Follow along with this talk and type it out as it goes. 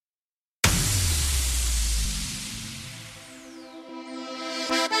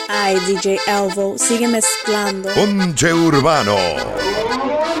Ay, DJ Elvo, sigue mezclando. Ponche Urbano.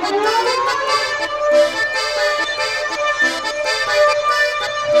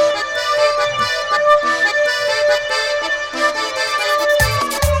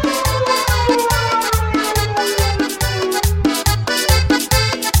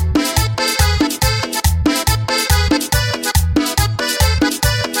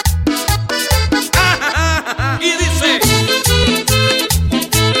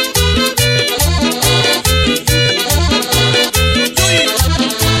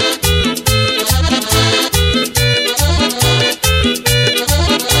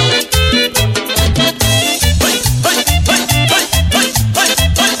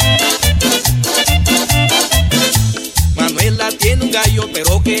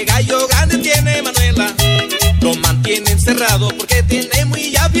 Pero qué gallo grande tiene Manuela, lo mantiene encerrado porque tiene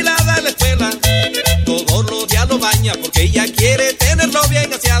muy afilada la escuela. Todos los días lo baña porque ella quiere tenerlo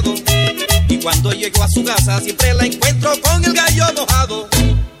bien aseado. Y cuando llego a su casa siempre la encuentro con el gallo mojado.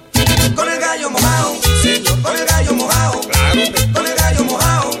 Con el gallo mojado, sí señor, con el gallo mojado. Claro, con el gallo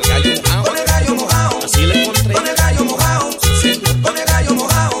mojado, con el gallo mojado, con el gallo mojado. Así le encontré. Con el gallo mojado, sí señor, con el gallo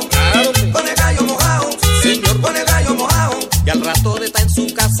mojado. Claro, con el gallo mojado, sí señor, con el gallo mojado. Y al rato de estar en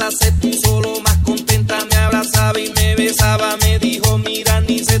su casa se puso lo más contenta, me abrazaba y me besaba, me dijo: mira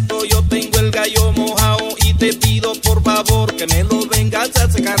Niceto, yo tengo el gallo mojado y te pido por favor que me lo vengas a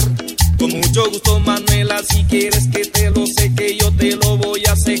secar. Con mucho gusto Manuela, si quieres que te lo seque yo te lo voy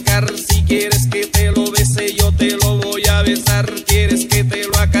a secar. Si quieres que te lo bese yo te lo voy a besar. Quieres que te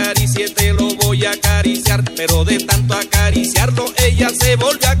lo acaricie te lo voy a acariciar. Pero de tanto acariciarlo ella se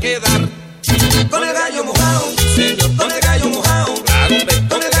volvió a quedar. Con el gallo mojado, sí señor, con el gallo mojado. Claro,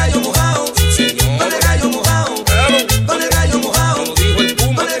 con el gallo mojado, sí señor, con el gallo mojado. Claro, con el gallo mojado, como dijo el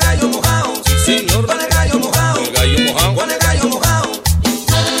Puma. Con el gallo mojado, sí señor, con el gallo mojado. Con el gallo mojado, con el gallo mojado.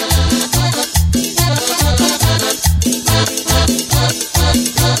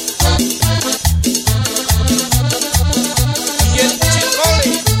 Y el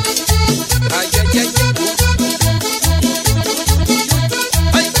chicole, ay, ay, ay, ay.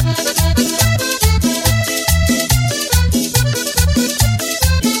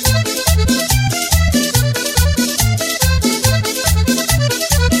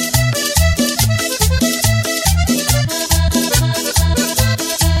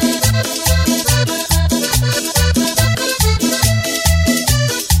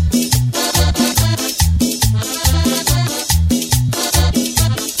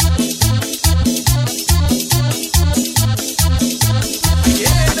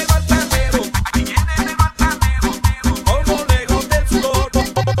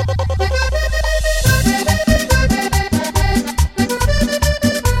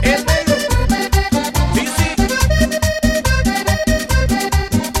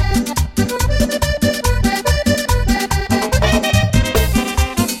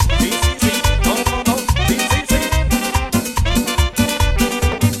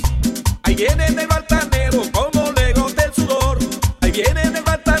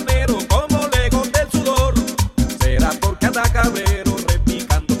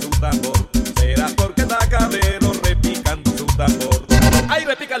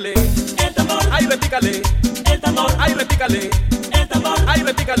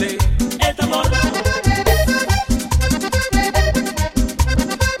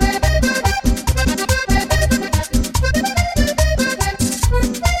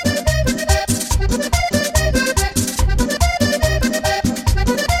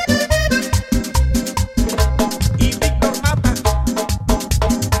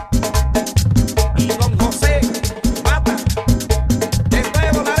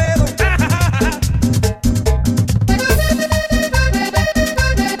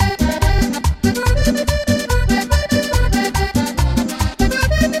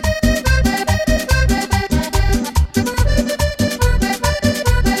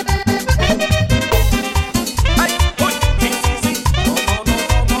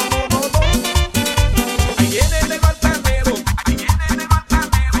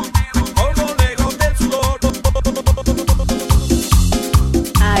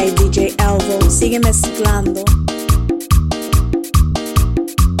 Sigue mezclando.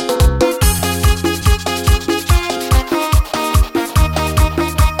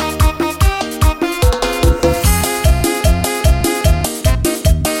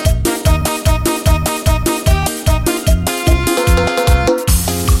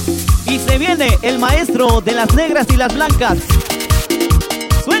 Y se viene el maestro de las negras y las blancas.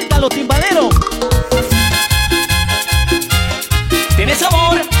 Suéltalo, timbalero. Tiene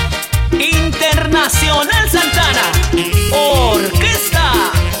sabor. Internacional Santana,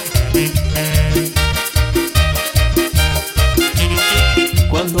 Orquesta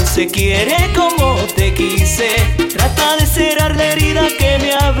Cuando se quiere como te quise, trata de cerrar la herida que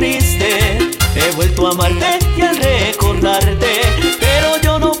me abriste. He vuelto a amarte y al recordarte, pero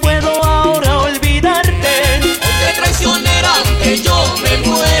yo no puedo ahora olvidarte. Oye traicionera, aunque yo me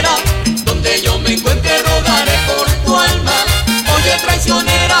muera, donde yo me encuentre rogaré por tu alma. Oye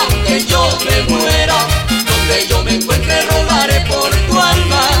traicionera, aunque yo me muera, donde yo me encuentre rogaré por tu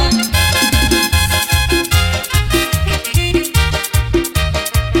alma.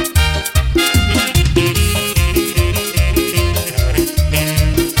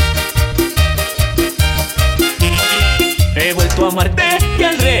 He vuelto a amarte y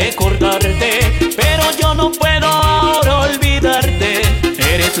al recordarte, pero yo no puedo ahora olvidarte.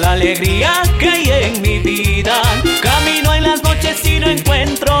 Eres la alegría que hay en mi vida, camino en las noches y no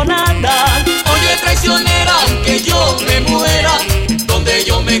encuentro nada. Oye traicionera, aunque yo me muera, donde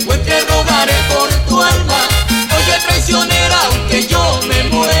yo me encuentre rogaré por tu alma. Oye traicionera, aunque yo me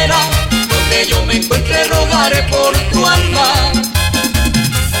muera, donde yo me encuentre rogaré por tu alma.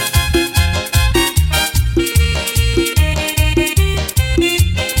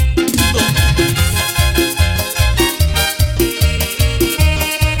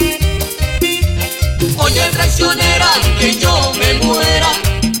 Oye traicionera, aunque yo me muera,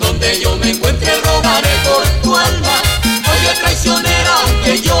 donde yo me encuentre rogaré por tu alma. Oye traicionera,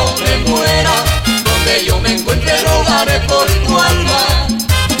 aunque yo me muera, donde yo me encuentre rogaré por tu alma.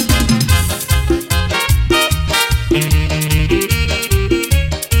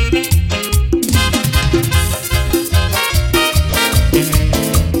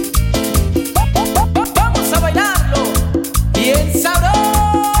 Vamos a bailarlo bien sabroso.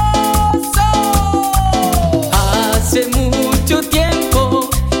 Hace mucho tiempo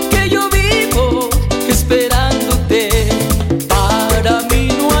que yo vivo esperándote. Para mí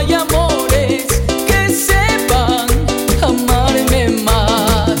no hay amores que sepan amarme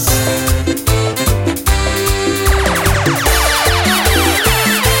más.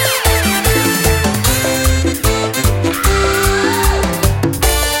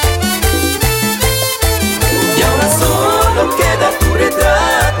 Y ahora solo queda tu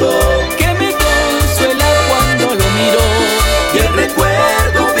retrato, Que me consuela cuando lo miro. y el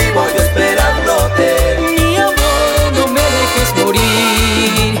recuerdo vivo yo esperándote. Mi amor, no me dejes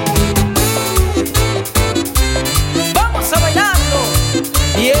morir. Vamos a bailarlo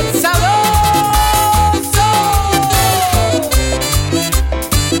bien sabroso.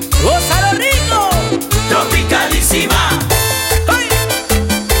 ¡Gózalo rico! Tropicalísima. ¡Ay!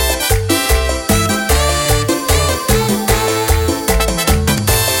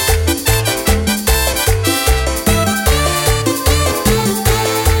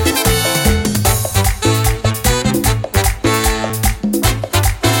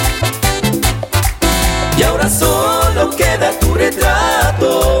 Y ahora solo queda tu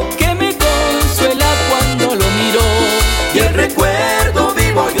retrato, Que me consuela cuando lo miro. y el recuerdo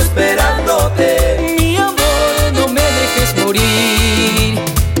vivo yo esperándote. Mi amor, no me dejes morir.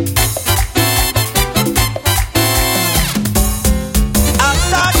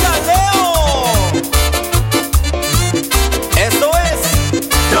 ¡Ataca, Leo! Esto es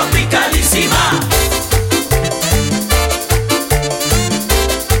Tropicalísima.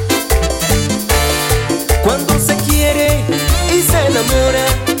 Cuando se quiere y se enamora,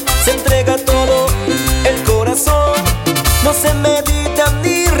 se entrega todo el corazón. No se medita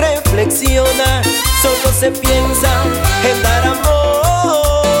ni reflexiona, solo se piensa en dar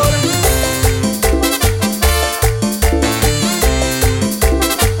amor.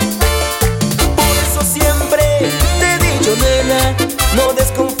 Por eso siempre te he dicho, nena, no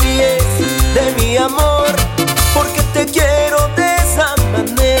desconfíes de mi amor, porque te quiero de esa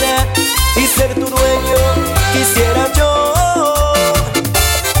manera, y ser tu dueño quisiera yo.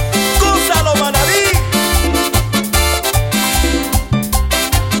 ¡Gózalo, Manaví!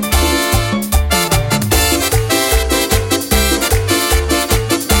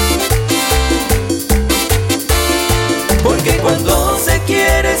 Porque cuando se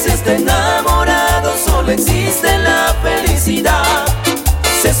quiere se está enamorado, solo existe la felicidad.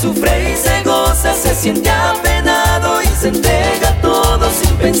 Se sufre y se goza, se siente apenado y se entrega todo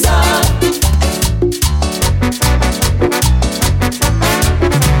sin pensar.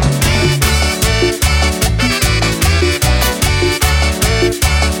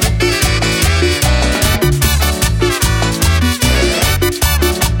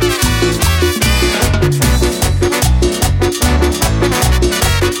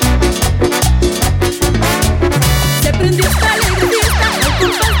 Se prendió esta alegre fiesta al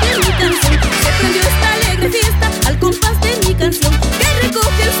compás de mi canción. Se prendió esta alegre fiesta al compás de mi canción, que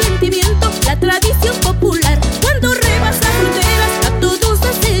recoge el sentimiento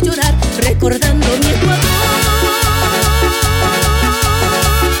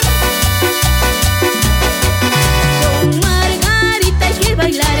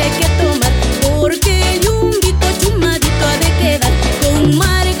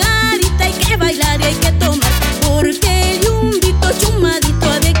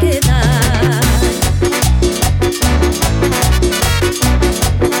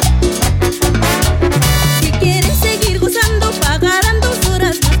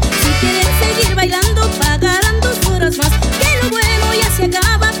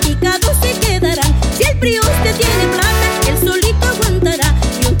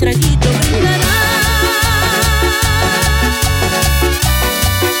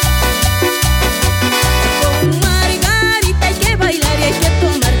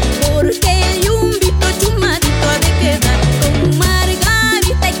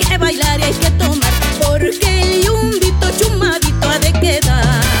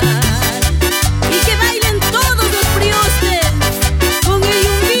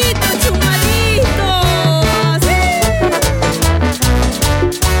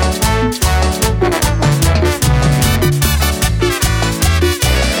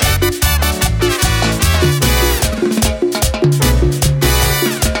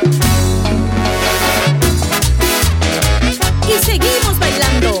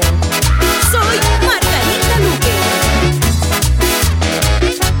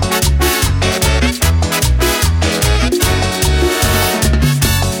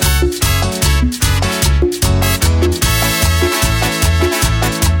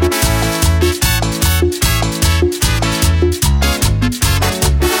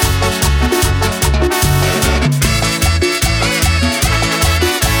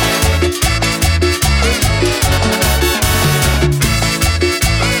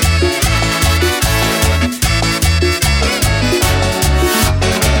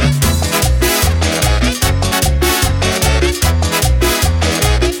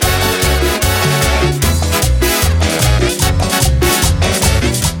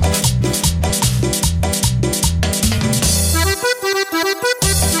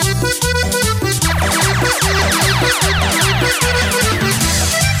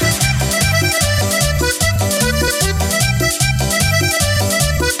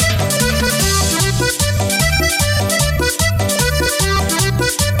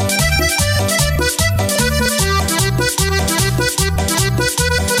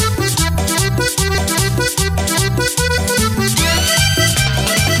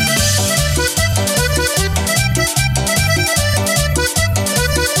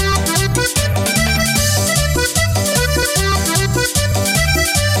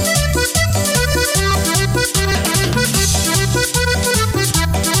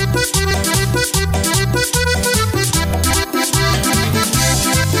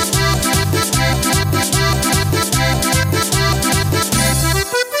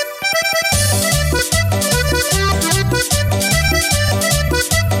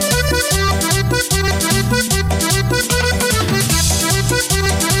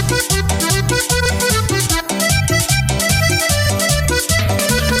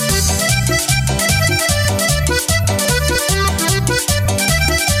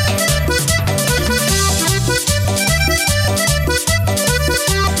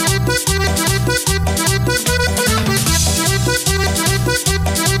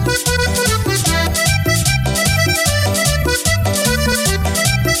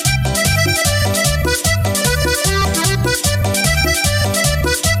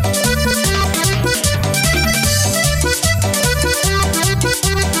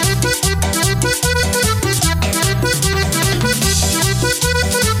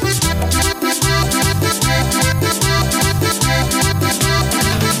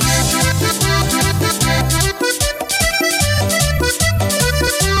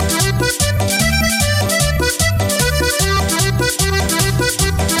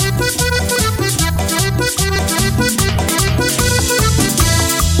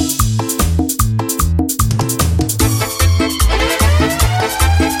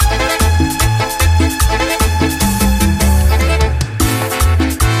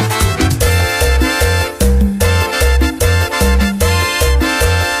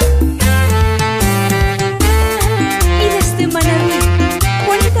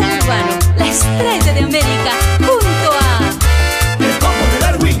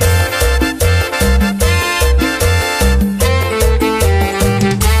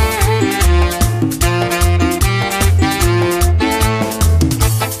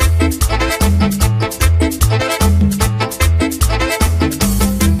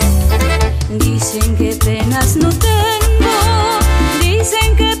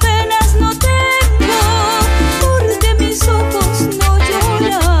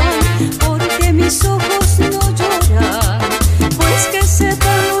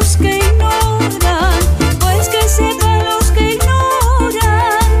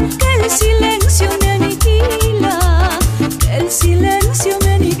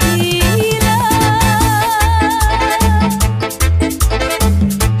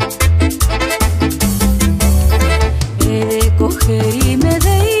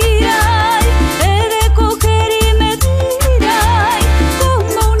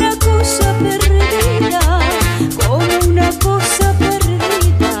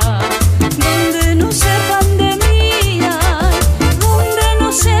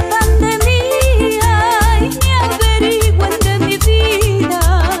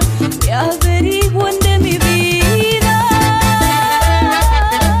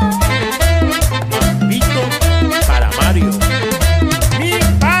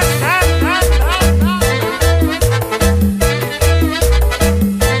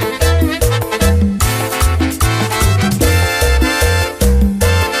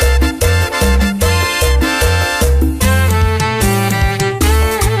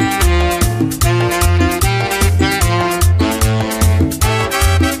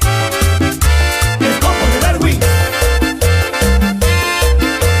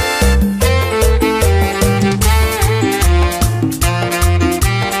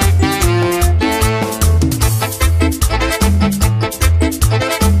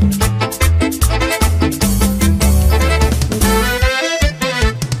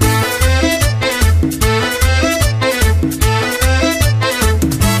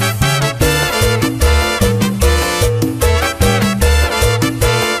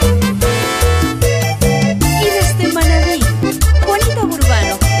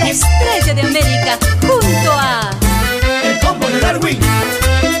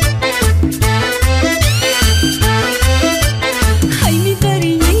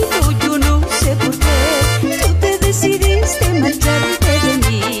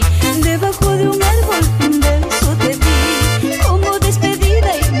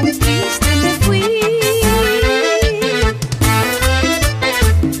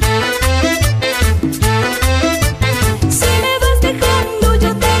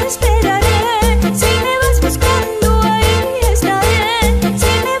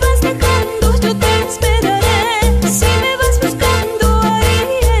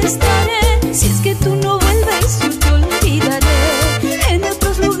estaré si es que tú no